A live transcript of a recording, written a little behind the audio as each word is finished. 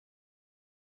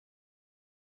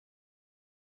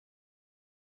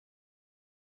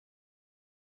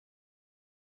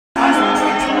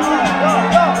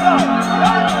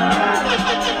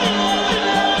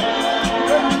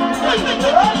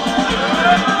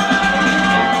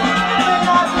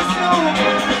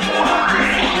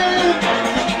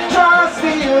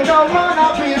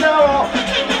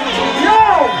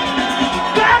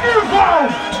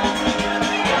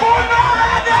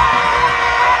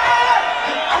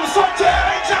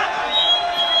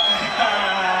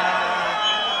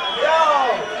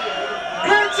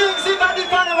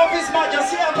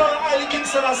see Emperor Haile King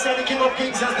Selassie, the King of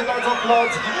Kings, as the Lord of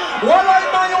Lords. One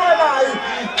Emmanuel,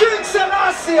 King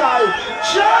Selassie,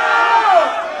 Joe!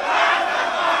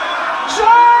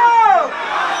 Joe!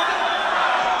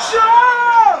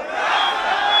 Joe!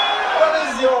 What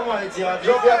is your mighty?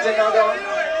 Drop your thing down.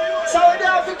 So we're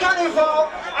there for Carnival.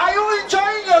 Are you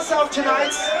enjoying yourself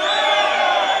tonight?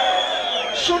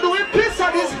 Should we piss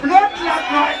on this blood clot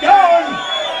right now?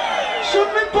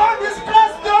 Should we burn this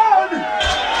place down?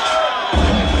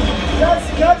 Let's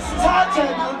get started,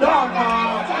 you don't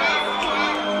know.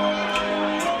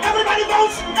 Everybody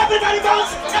bounce! Everybody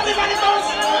bounce! Everybody bounce!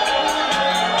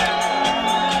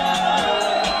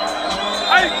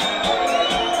 Hey!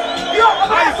 Yo,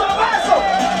 abrazo, abrazo!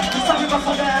 Sabe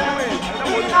passar bem?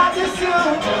 Not this you,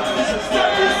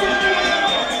 step this in me.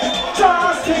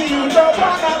 Trust me, you don't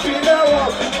wanna be the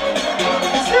one.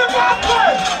 Step up,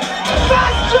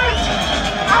 fast street.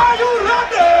 Are you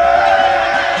ready?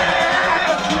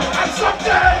 I'm so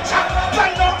dead.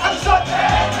 They know I'm so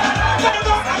dead. They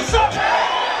know I'm so dead.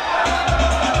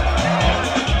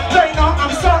 They know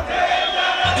I'm so dead.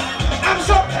 I'm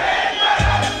so dead.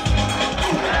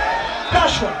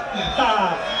 That's right.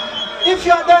 If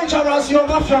you're dangerous, you're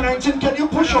Mafia 19, can you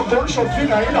push your gunshot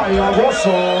finger in your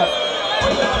muscle?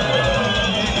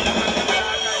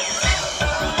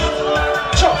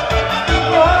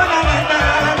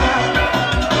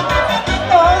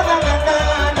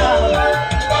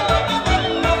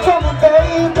 From a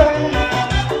baby,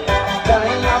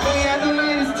 dying love we had to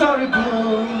read the story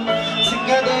blue.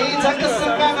 Together it's like a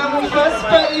second on the first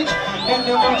page, and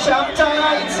then one chapter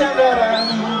it's a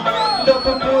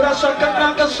dopo pura sciocca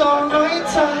cranca sono in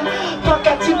time.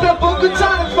 Pakati per poco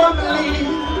time family.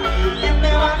 E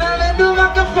ne vanno le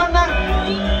due che fanno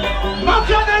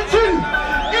Mafia 19.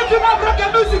 If you want rock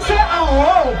and music say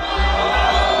oh.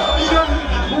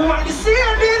 When you see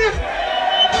a little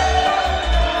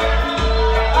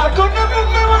I could never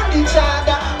me want each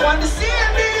other. When you see a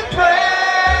little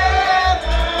prayer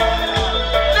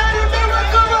now you never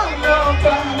come on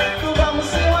over. You vamos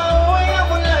see my way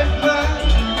I'm a life man.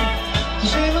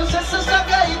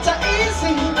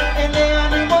 Easy, and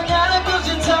then anyone goes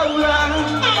into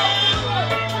around.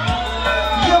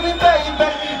 You'll be baby,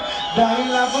 dying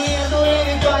love we ain't doing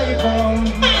it Bible.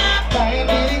 Dying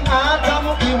needing heart, I'm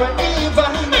even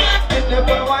even. And the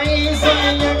boy is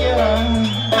in your girl.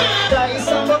 Dying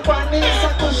some of one is a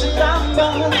kushiramba.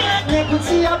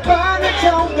 Nekuti a pan at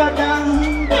Tonga.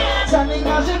 Turning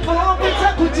as a bomb, it's a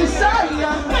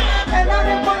kuchisaya. And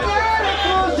anyone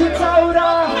goes into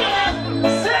around.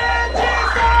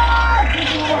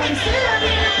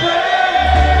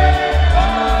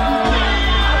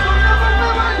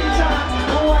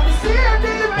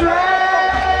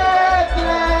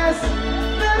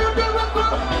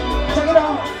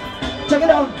 Check it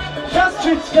out. First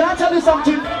Street, can I tell you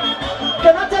something?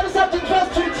 Can I tell you something,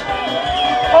 First Street?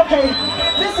 Okay,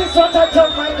 this is what I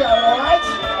told my girl, alright?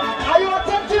 Are you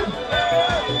attentive?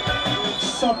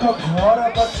 Saka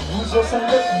kara but who's also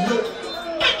let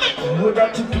you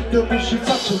that to be the bush it's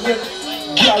such a way.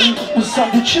 Girl, who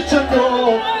sound chicken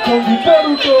no, don't be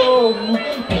better though.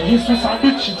 Please who sound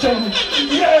chicken.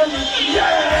 Yeah,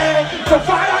 yeah. So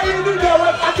fire in the door,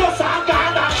 I just sang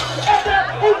Ghana. And then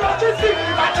who not to see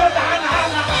me, but you're Ghana.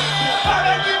 But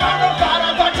then you want to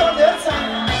fire, but you're this. I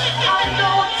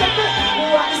know what to do.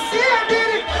 When you see I did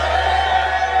it.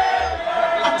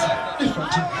 That's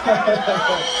different.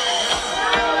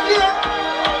 Yeah,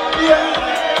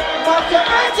 yeah. Mafia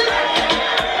 19.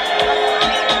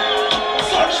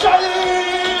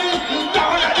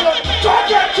 Don't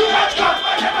get too much gun.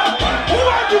 Who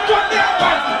want to come there,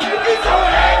 man? It's our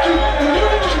head.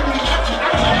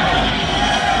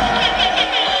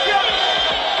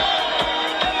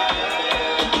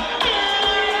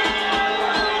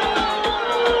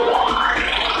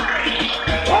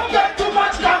 Don't get too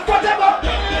much comfortable.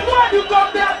 Why you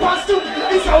come there, Pastor?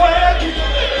 It's our head.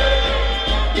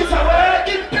 It's our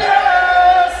working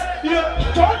place. Yeah.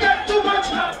 Don't get too much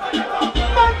comfortable.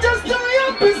 Man, just do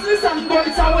your business and go.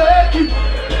 It's our working.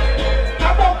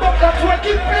 That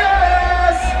working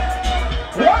place.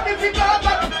 What if you go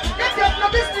back? If you have no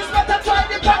business, better try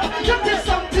the back. You take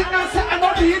something and say, I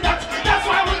don't need that. That's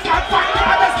why we can't find the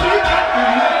other speaker.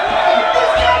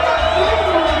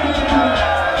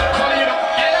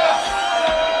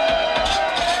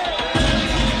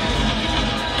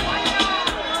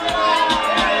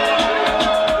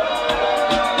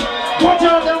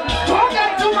 Don't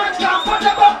get too much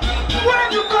comfortable. When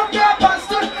you come here,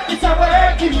 Pastor, it's a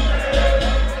working.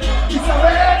 It's a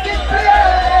working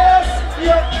place.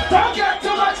 Yeah, don't get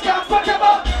too much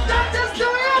comfortable. Don't just do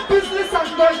your business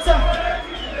and go inside.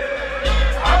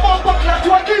 I'm on buckler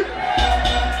working.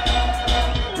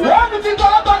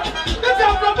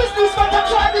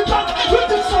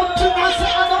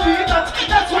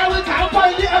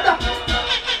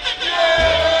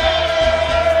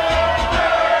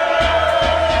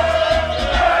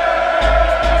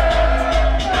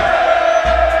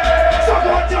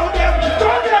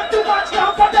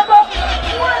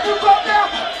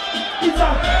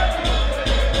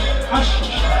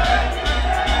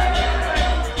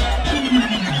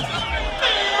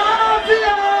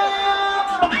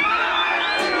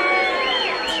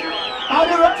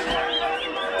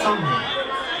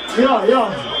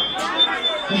 Yeah.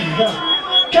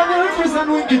 Can you represent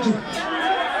Wicked?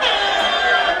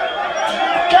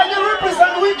 Can you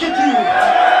represent Wicked?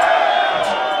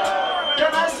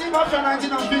 Can I see my friend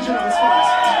 19 and Vigilance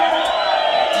first?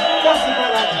 What's the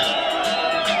ball like?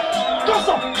 Go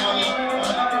so!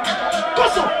 Go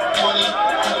so!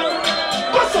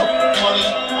 Go so!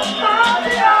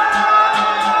 Mafia!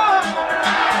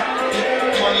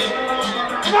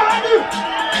 What I do?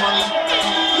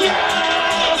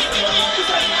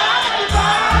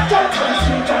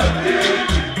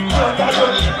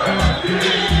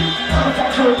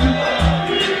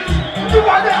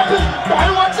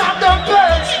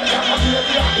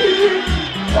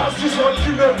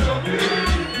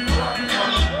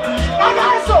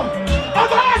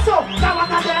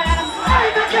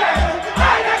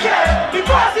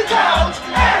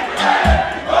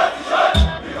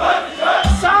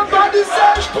 Somebody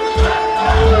says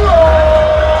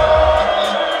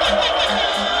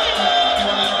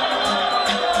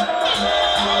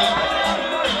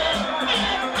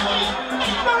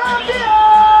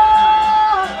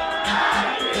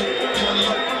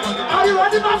are you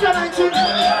ready, Mafia 19?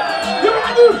 You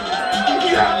ready?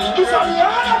 Yeah, it's on the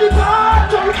end of the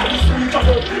battle.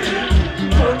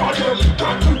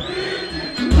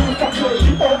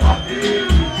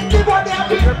 Give on their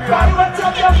big body, what's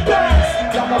up your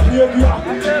best? Like a baby,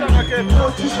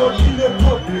 position in the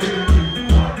book.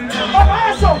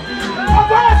 Abaso!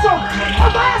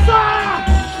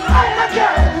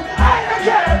 I'm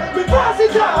again, we pass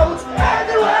it out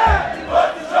anywhere.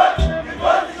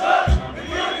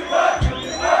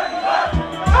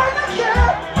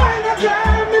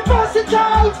 Me pass it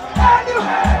out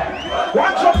anywhere.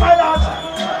 Watch up my lad.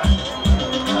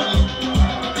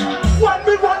 One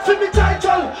me want for me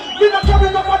title. Me not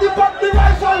coming up on the back me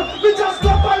rifle. Me just go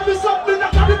buy me something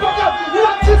that can be better.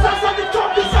 Like Jesus and the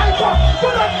top disciple.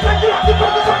 But I'm ready at the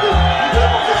back of the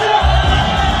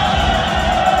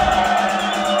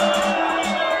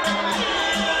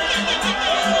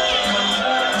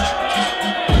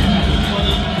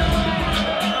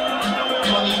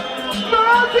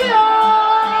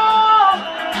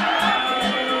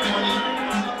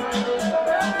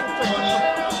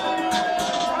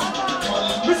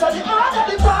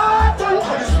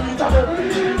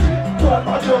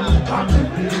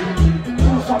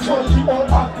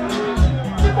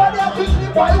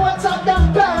why what's up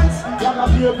them pants? Like a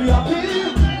baby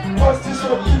happy. What's this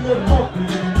up in the book?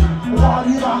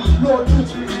 Warrior, Lord,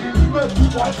 make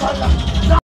people